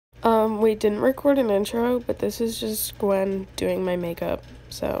We didn't record an intro, but this is just Gwen doing my makeup,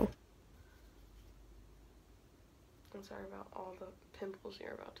 so. I'm sorry about all the pimples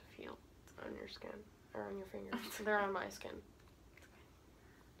you're about to feel on your skin, or on your fingers. They're on my skin.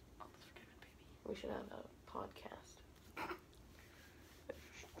 All is forgiven, baby. We should have a podcast.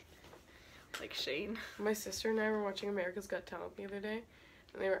 Like Shane. My sister and I were watching America's Got Talent the other day,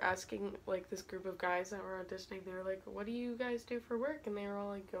 and they were asking, like, this group of guys that were auditioning, they were like, what do you guys do for work? And they were all,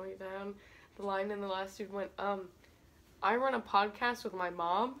 like, going down the line, and the last dude went, I run a podcast with my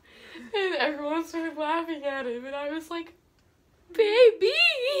mom. And everyone started laughing at him, and I was like, baby!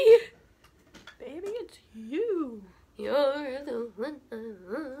 Baby, it's you. You're the one I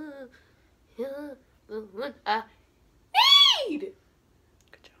love. You're the one I need!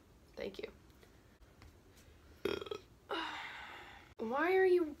 Good job. Thank you. Why are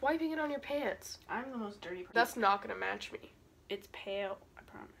you wiping it on your pants? I'm the most dirty person. That's not gonna match me. It's pale, I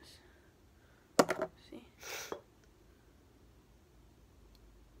promise. See?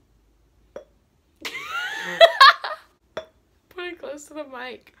 Put it close to the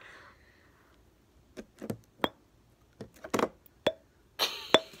mic.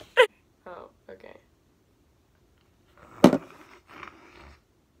 Oh, okay.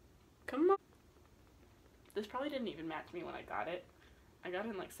 Come on. This probably didn't even match me when I got it. I got it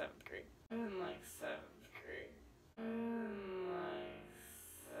in like 7th grade.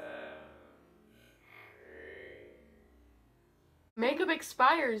 Makeup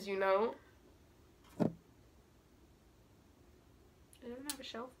expires, you know. It doesn't have a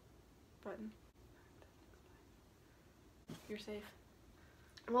shelf button. You're safe.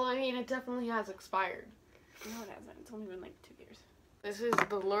 Well, I mean, it definitely has expired. No, it hasn't. It's only been like 2 years. This is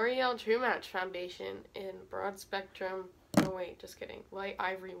the L'Oreal True Match Foundation in Broad Spectrum. Oh wait, just kidding. Light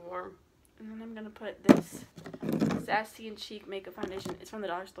Ivory Warm. And then I'm gonna put this Sassy and Chic Makeup Foundation. It's from the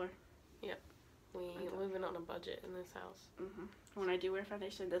dollar store. Yep. We living on a budget in this house. When I do wear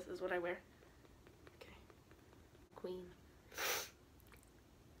foundation, this is what I wear. Okay. Queen.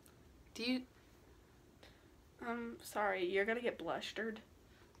 Do you... Sorry, you're gonna get blustered.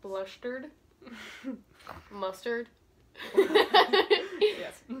 Blustered? Mustard?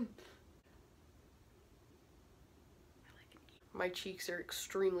 Yes. My cheeks are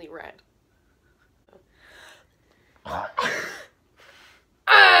extremely red. You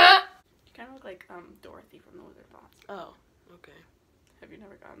kind of look like Dorothy from The Wizard of Oz. Oh, okay. Have you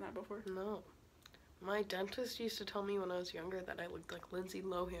never gotten that before? No. My dentist used to tell me when I was younger that I looked like Lindsay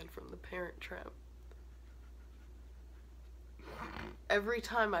Lohan from The Parent Trap. Every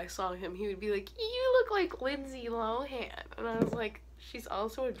time I saw him, he would be like, you look like Lindsay Lohan. And I was like, she's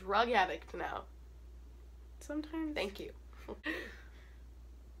also a drug addict now. Sometimes. Thank you.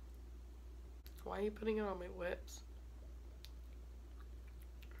 Why are you putting it on my lips?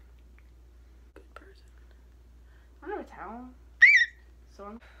 Good person. I don't have a towel. So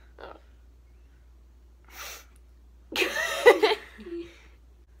I'm... Oh.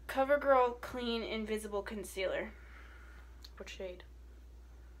 CoverGirl Clean Invisible Concealer. What shade?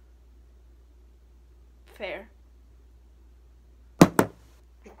 Fair. Just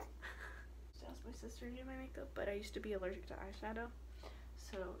asked my sister to do my makeup, but I used to be allergic to eyeshadow.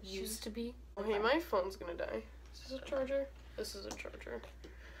 So Used to be? Okay, my phone's gonna die. Is this a charger? This is a charger.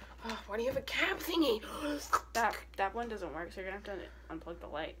 Oh, why do you have a cap thingy? that one doesn't work, so you're gonna have to unplug the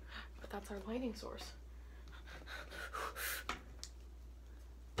light. But that's our lighting source.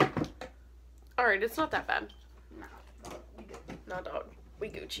 Alright, it's not that bad. No, we good. Nah, dog. We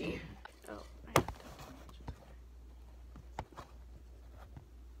Gucci. Oh, I have to.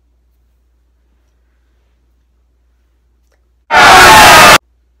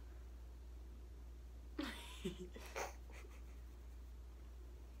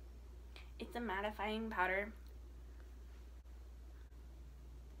 It's a mattifying powder.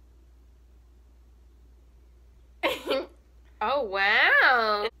 Oh,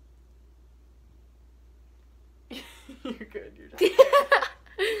 wow. You're good. You're done.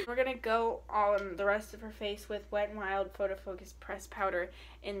 We're gonna go on the rest of her face with Wet n Wild Photo Focus Press Powder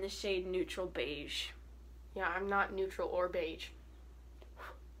in the shade Neutral Beige. Yeah, I'm not neutral or beige.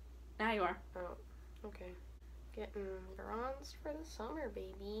 Now you are. Oh, okay. Getting bronzed for the summer,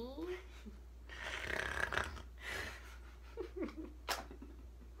 baby.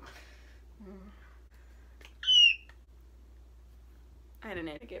 I didn't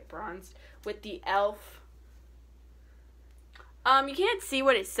need to get bronzed with the e.l.f. You can't see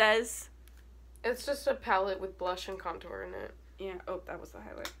what it says. It's just a palette with blush and contour in it. Yeah. Oh, that was the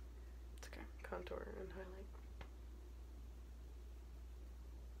highlight. It's okay. Contour and highlight.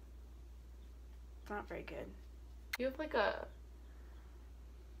 Not very good. You have like a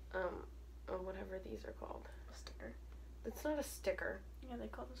whatever these are called. A sticker. It's not a sticker. Yeah, they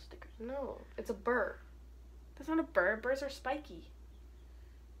call those stickers. No, it's a burr. That's not a burr. Burrs are spiky.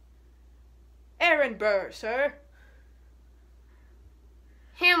 Aaron Burr, sir.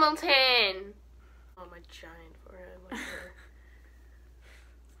 Hamilton! Oh, my giant forehead. Like her.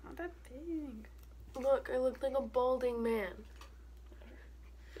 It's not that big. Look, I look like a balding man.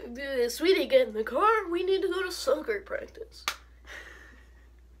 Sweetie, get in the car. We need to go to soccer practice.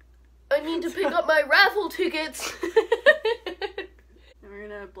 I need to pick up my raffle tickets. And we're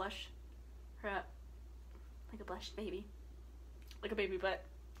gonna blush her up. Like a blushed baby. Like a baby butt.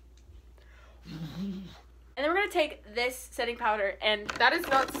 And then we're gonna take this setting powder and That is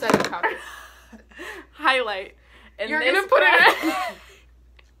not setting powder. highlight. And You're gonna put it.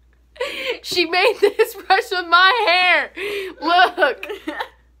 She made this brush with my hair. Look.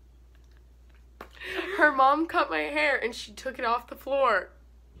 Her mom cut my hair and she took it off the floor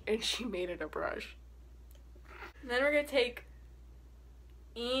and she made it a brush. And then we're gonna take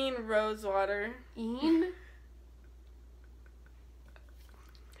rose water.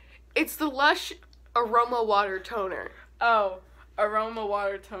 It's the Lush Aroma Water Toner. Oh, aroma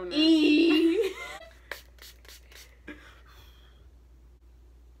water toner.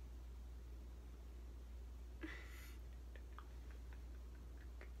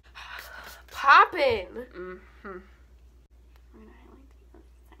 Poppin'. Mm-hmm. I'm gonna highlight the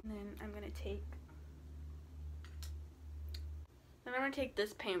other side. And then I'm gonna take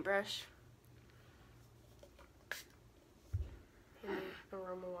this paintbrush. And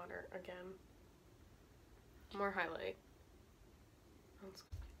aroma water again. More highlight.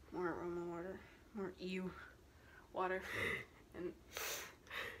 More aroma water. More water. And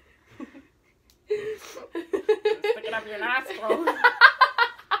stick it up your nostril.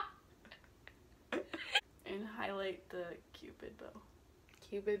 And highlight the Cupid bow.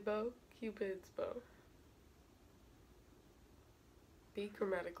 Cupid bow? Cupid's bow. Be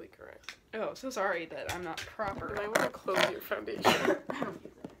grammatically correct. Oh, so sorry that I'm not proper. You might want to close your foundation. I don't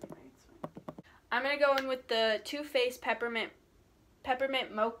use it anyway, it's fine. I'm gonna go in with the Too Faced Peppermint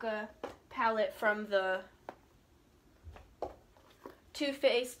Mocha palette from the Too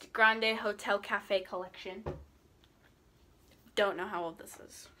Faced Grande Hotel Cafe collection. Don't know how old this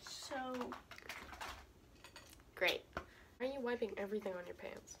is. So great. Why are you wiping everything on your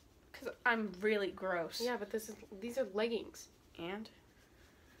pants? Because I'm really gross. Yeah, but these are leggings. And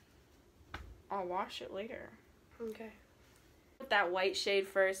I'll wash it later. Okay. Put that white shade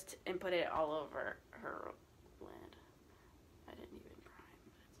first and put it all over her lid. I didn't even prime,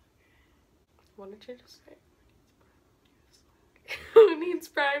 but it's okay. What did you just say? Who needs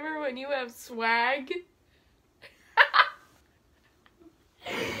primer when you have swag?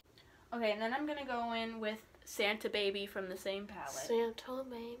 Okay, and then I'm gonna go in with Santa Baby from the same palette. Santa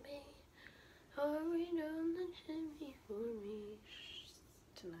baby, hurry down the chimney for me.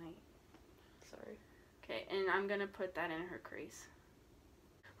 Tonight. Sorry. Okay, and I'm gonna put that in her crease.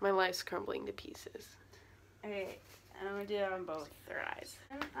 My life's crumbling to pieces. Okay, and I'm gonna do that on both their eyes.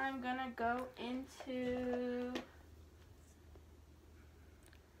 And I'm gonna go into...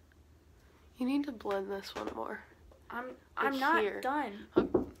 You need to blend this one more. I'm not here. done.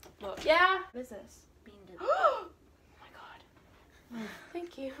 Look. Yeah. What is this? Bean dip. Oh my god.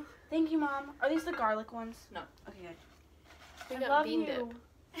 Thank you. Thank you, Mom. Are these the garlic ones? No. Okay, good. We I got love bean you. dip.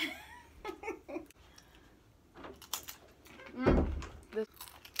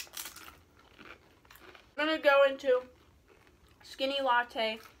 I'm gonna go into Skinny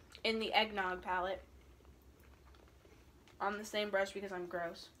Latte in the Eggnog palette on the same brush because I'm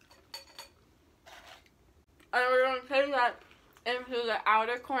gross. And we're gonna take that into the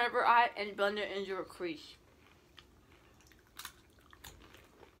outer corner of her eye and blend it into a crease.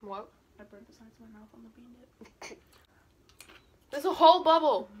 What? I burnt the sides of my mouth on the bean dip. There's a whole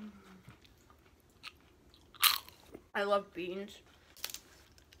bubble. I love beans.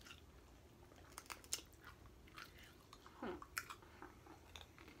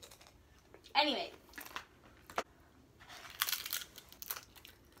 Anyway,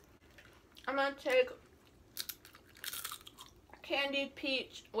 I'm gonna take candied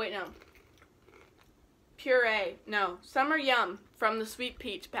peach. Wait, no. Puree. No. Summer Yum from the Sweet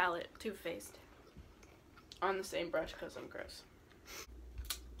Peach palette. Too Faced. On the same brush because I'm gross.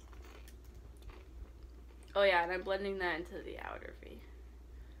 Oh yeah, and I'm blending that into the outer V.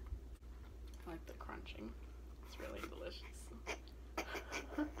 I like the crunching. It's really delicious.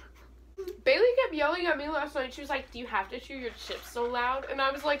 Bailey kept yelling at me last night. She was like, "Do you have to chew your chips so loud?" And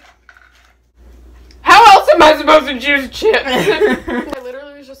I was like, "How else am I supposed to chew chips?" I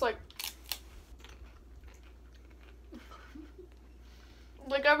literally was just like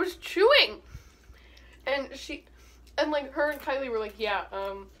I was chewing. And like, her and Kylie were like, yeah,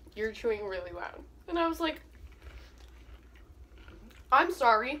 you're chewing really loud. And I was like, I'm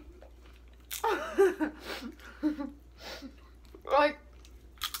sorry. Like,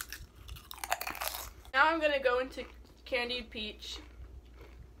 now I'm gonna go into Candied Peach.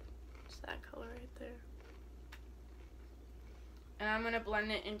 It's that color right there. And I'm gonna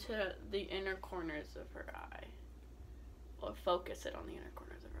blend it into the inner corners of her eye. Or focus it on the inner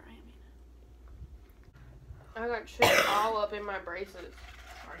corners of her eye, I got shit all up in my braces.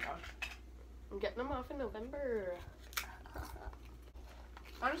 Sorry, dog. I'm getting them off in November.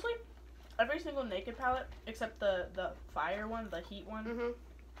 Honestly, every single Naked palette, except the fire one, the heat one,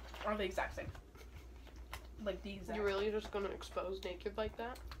 are the exact same. Like the exact. You really just gonna expose Naked like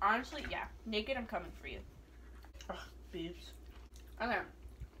that? Honestly, yeah. Naked, I'm coming for you. Ugh, boobs. Okay.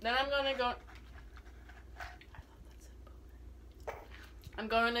 Then I'm gonna go. I'm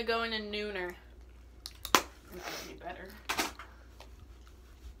going to go into Nooner. It's gonna be better.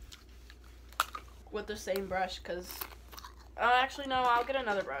 With the same brush, because... Oh, actually, no, I'll get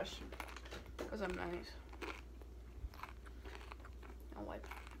another brush. Because I'm nice. I'll wipe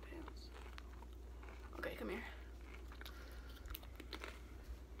my pants. Okay, come here.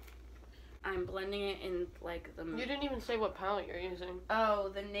 I'm blending it in, like, the... You didn't even say what palette you're using. Oh,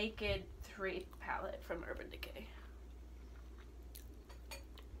 the Naked 3 palette from Urban Decay.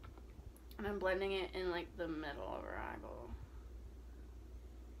 And I'm blending it in, like, the middle of her eyeball.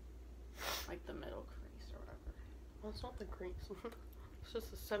 Like, the middle crease or whatever. Well, it's not the crease. It's just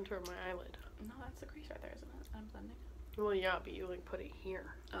the center of my eyelid. No, that's the crease right there, isn't it? I'm blending. Well, yeah, but you, like, put it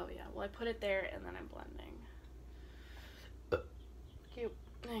here. Oh, yeah. Well, I put it there, and then I'm blending. Cute.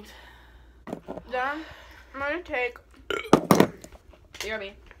 Thanks. Then, I'm gonna take... You hear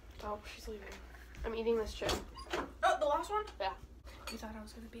me? Oh, she's leaving. I'm eating this chip. Oh, the last one? Yeah. You thought I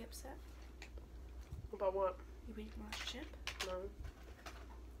was gonna be upset? About what? You ate my last chip? No.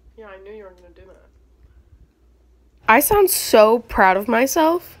 Yeah, I knew you were gonna do that. I sound so proud of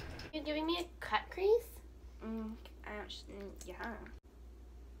myself. You're giving me a cut crease? Yeah.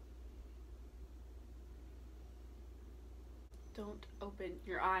 Don't open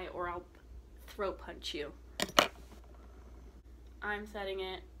your eye or I'll throat punch you. I'm setting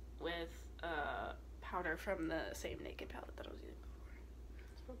it with powder from the same Naked palette that I was using before.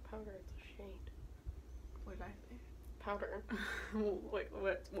 It's not powder, it's a shade. What did I say? Powder. Wait,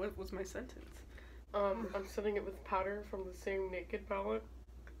 what was my sentence? I'm setting it with powder from the same Naked palette.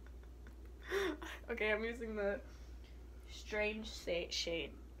 Okay, I'm using the Strange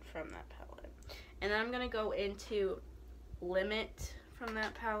shade from that palette. And then I'm going to go into Limit from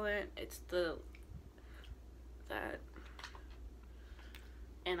that palette. It's that.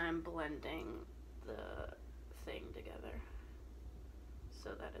 And I'm blending the thing together so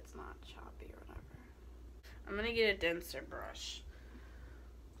that it's not choppy or whatever. I'm going to get a denser brush.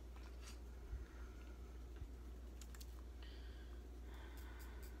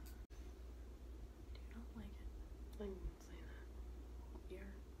 I didn't say that.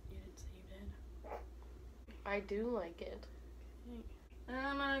 You didn't say you did. I do like it. And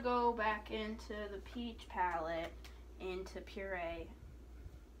I'm gonna go back into the peach palette, into Puree,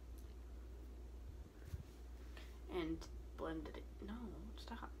 and blend it. No,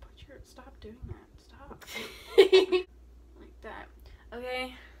 stop. Stop doing that. Stop. Like that.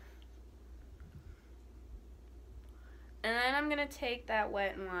 Okay. And then I'm gonna take that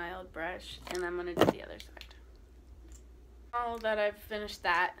Wet n Wild brush, and I'm gonna do the other side. Now that I've finished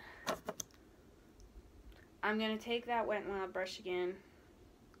that, I'm going to take that Wet n Wild brush again,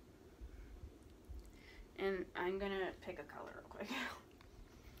 and I'm going to pick a color real quick.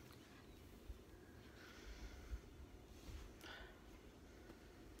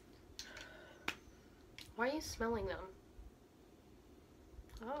 Why are you smelling them?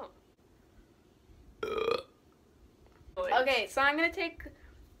 Oh. Okay, so I'm going to take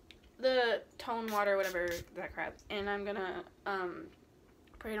the tone water, whatever that crap, and I'm going to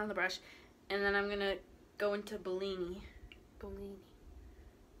put it on the brush, and then I'm going to go into Bellini.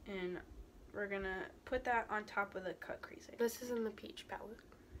 And we're going to put that on top of the cut crease. This is in the peach palette.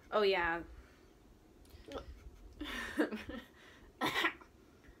 Oh, yeah.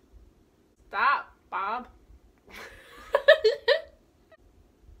 Stop, Bob.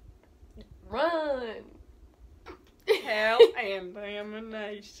 Run! Hell and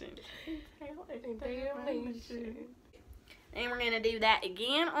damnation. Hell and damnation. And we're going to do that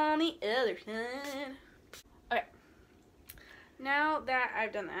again on the other side. Okay. Now that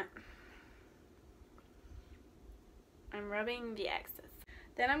I've done that, I'm rubbing the excess.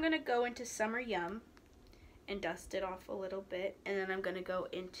 Then I'm going to go into Summer Yum and dust it off a little bit. And then I'm going to go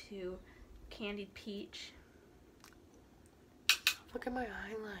into candied peach. Look at my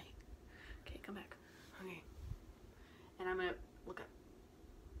highlight. Okay, come back. Okay. And I'm gonna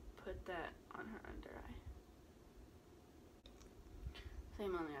put that on her under eye.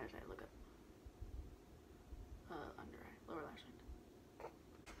 Same on the other side. Look up. Under eye, lower lash line.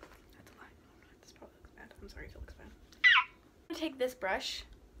 That's a lie. This probably looks bad. I'm sorry if it looks bad. I'm gonna take this brush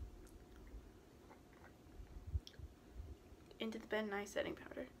into the Ben Nye setting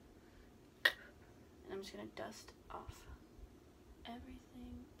powder, and I'm just gonna dust off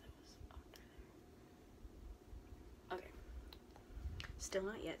everything that was under there. Okay. Still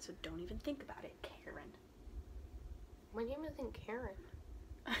not yet, so don't even think about it, Karen. Why do you even think Karen?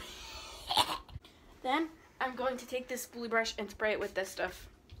 Then I'm going to take this spoolie brush and spray it with this stuff.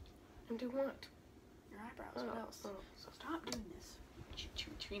 And do what? Your eyebrows. Oh, What else? oh. So stop doing this.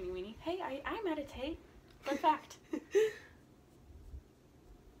 Tweeny weenie. Hey, I meditate. Fun fact.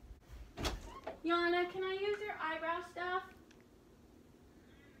 Yana, can I use your eyebrow stuff?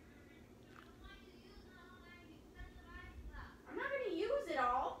 I'm not going to use it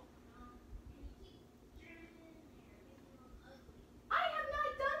all. I have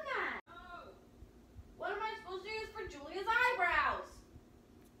not done that. What am I supposed to use for Julia's eyebrows?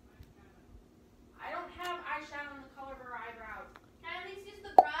 I don't have eyeshadow in the color of her eyebrows. Can I at least use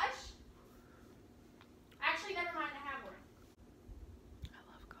the brush? Actually, never mind, I have one. I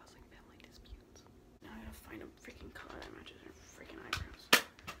love causing family disputes. Now I gotta find a freaking color that matches her freaking eyebrows.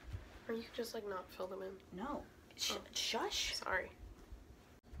 Or you could just like not fill them in. No. Shush. Sorry.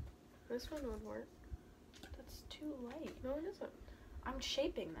 This one would work. That's too light. No, it isn't. I'm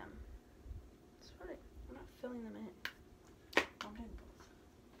shaping them. It's fine. I'm not filling them in. I'm in.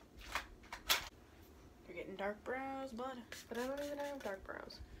 You're getting dark brows, bud. But I don't even have dark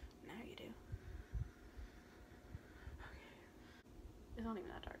brows. Now you do. Okay. It's not even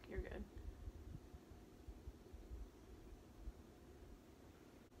that dark. You're good.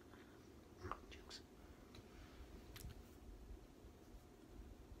 Jokes.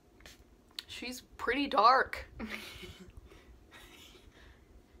 She's pretty dark. Look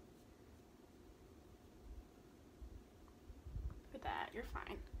at that. You're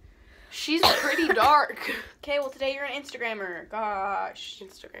fine. She's pretty dark. Okay, well today you're an Instagrammer. Gosh.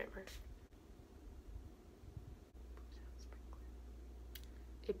 Instagrammer.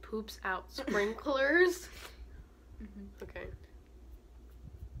 It poops out sprinklers. Okay.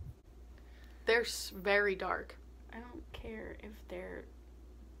 They're very dark. I don't care if they're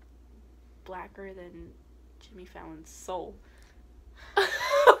blacker than Jimmy Fallon's soul.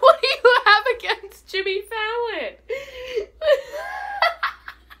 What do you have against Jimmy Fallon?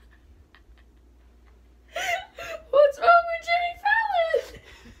 What's wrong with Jimmy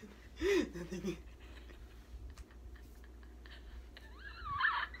Fallon? Nothing.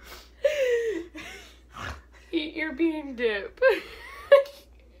 Eat your bean dip.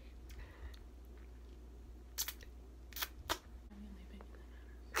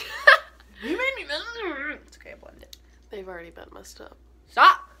 You made me. It's okay, I blend it. They've already been messed up.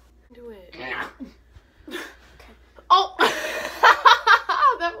 Stop! Do it. Okay. Oh!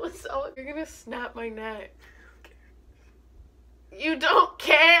 That was so... You're gonna snap my neck. You don't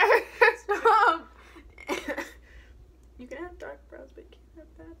care? Stop! You can have dark brows, but you can't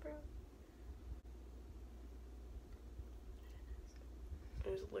have bad brows. I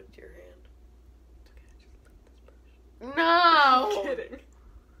just licked your hand. It's okay, I just licked this brush. No! I'm kidding.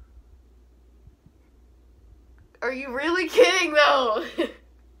 Are you really kidding though?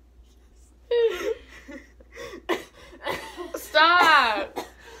 Stop!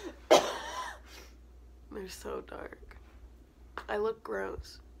 They're so dark. I look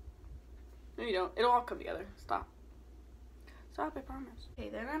gross. No, you don't. It'll all come together. Stop. Stop, I promise. Okay,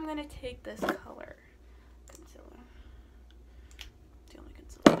 then I'm gonna take this color. Concealer. It's the only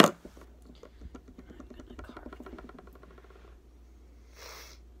concealer. And I'm gonna carve them.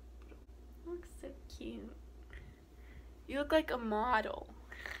 Looks so cute. You look like a model.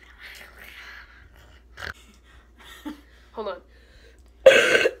 Hold on.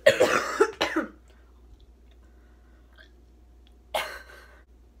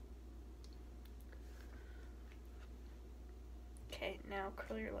 Okay, now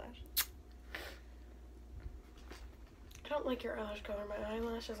curl your lash. I don't like your eyelash color. My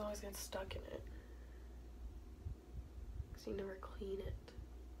eyelashes always get stuck in it. Because you never clean it.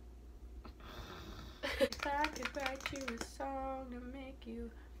 If I could write you a song to make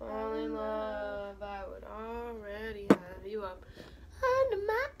you Fall in love, I would already have you up under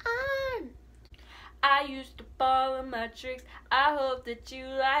my arm. I used to follow my tricks. I hope that you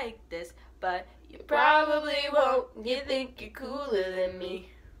like this, but you probably won't. You think you're cooler than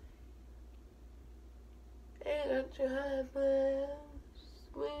me. that you have left.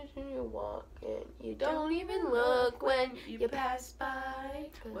 When you're walking, you don't even look when you pass by.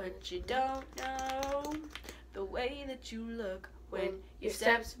 What you don't know, the way that you look When your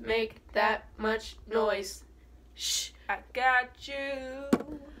steps make that much noise. Shh, I got you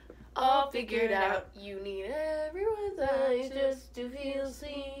All figured out. You need everyone's eyes just to feel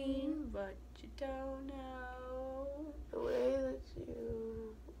seen. But you don't know The way that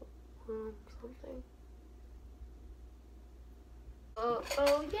you something. Oh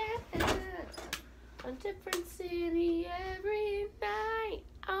yeah. A different city every night.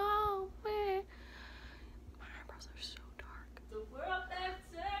 Oh man. My eyebrows are so dark. the world that's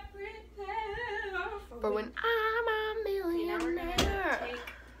everything. But when I'm a Now we're gonna millionaire.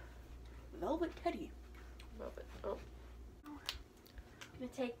 take Velvet Teddy. Velvet. Oh. I'm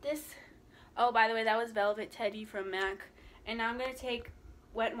gonna take this. Oh, by the way, that was Velvet Teddy from MAC. And now I'm gonna take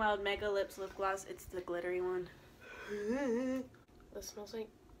Wet n Wild Mega Lips Lip Gloss. It's the glittery one. This smells like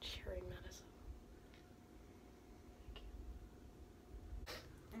cherry medicine.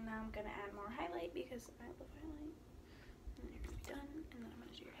 And now I'm gonna add more highlight because I love highlight. And then you're gonna be done. And then I'm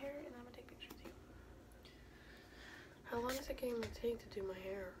gonna do your hair. And then I'm gonna take pictures of you. How long is it going to take to do my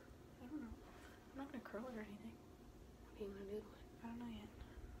hair? I don't know. I'm not gonna curl it or anything. What are you going to do? I don't know yet.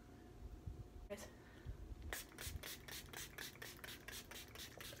 Guys.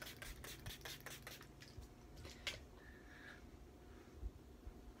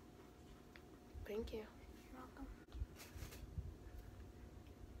 Thank you. You're welcome.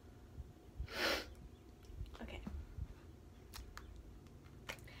 Okay.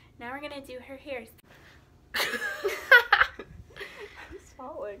 Now we're gonna do her hair. I'm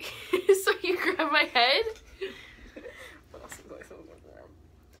swallowing. So you grab my head?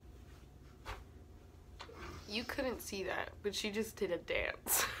 You couldn't see that, but she just did a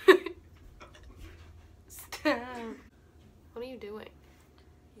dance. Stop. What are you doing?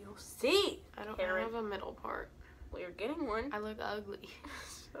 You'll see. I don't Karen. have a middle part. Well, you're getting one. I look ugly.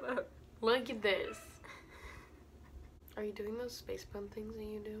 Shut up. Look at this. Are you doing those space bun things that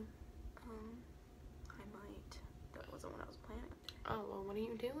you do? I might. That wasn't what I was planning. Oh, well, what are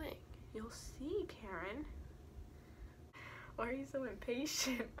you doing? You'll see, Karen. Why are you so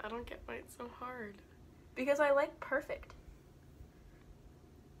impatient? I don't get why it's so hard. Because I like perfect.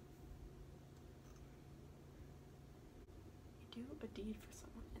 You do a deed for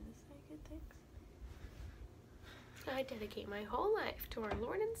someone, and this is how you get thanks. I dedicate my whole life to our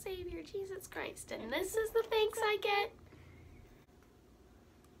Lord and Savior, Jesus Christ, and this is the thanks I get.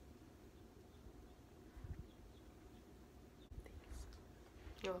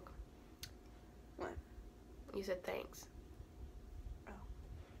 You're welcome. What? You said thanks.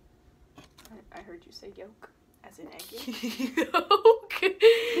 I heard you say yolk, as in egg yolk. Yolk.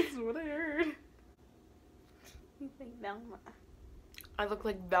 That's what I heard. You think Velma. I look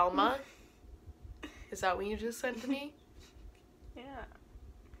like Velma? Is that what you just said to me? Yeah.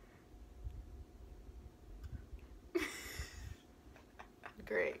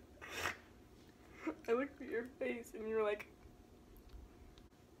 Great. I looked at your face and you were like,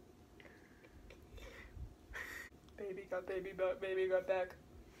 baby got back.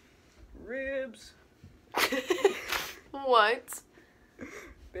 Ribs. What?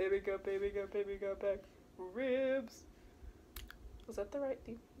 Baby got back. Ribs. Was that the right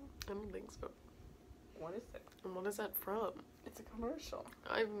thing? I don't think so. What is it? And what is that from? It's a commercial.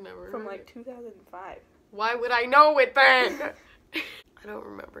 I've never From heard like it. 2005. Why would I know it then? I don't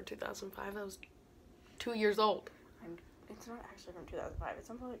remember 2005. I was 2 years old. It's not actually from 2005. It's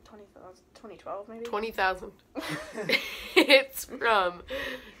something like 2012 maybe? 20,000. It's from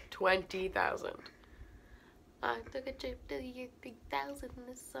 20,000. I took a trip to the year 3000.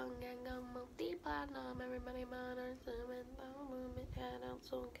 This song I got multi-platinum. Everybody matters. And out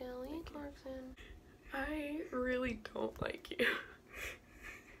so Kelly Clarkson. I really don't like you.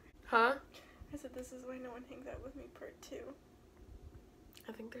 Huh? I said this is why no one hangs out with me part 2.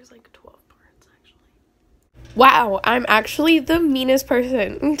 I think there's like 12 parts actually. Wow, I'm actually the meanest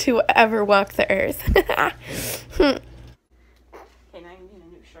person to ever walk the earth. Okay, now you need a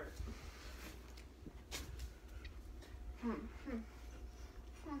new shirt.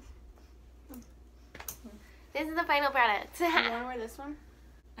 This is the final product. You want to wear this one?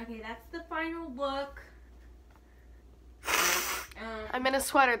 Okay, that's the final look. I'm in a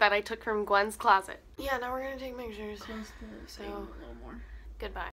sweater that I took from Gwen's closet. Yeah, now we're gonna take pictures. So, a little more. goodbye.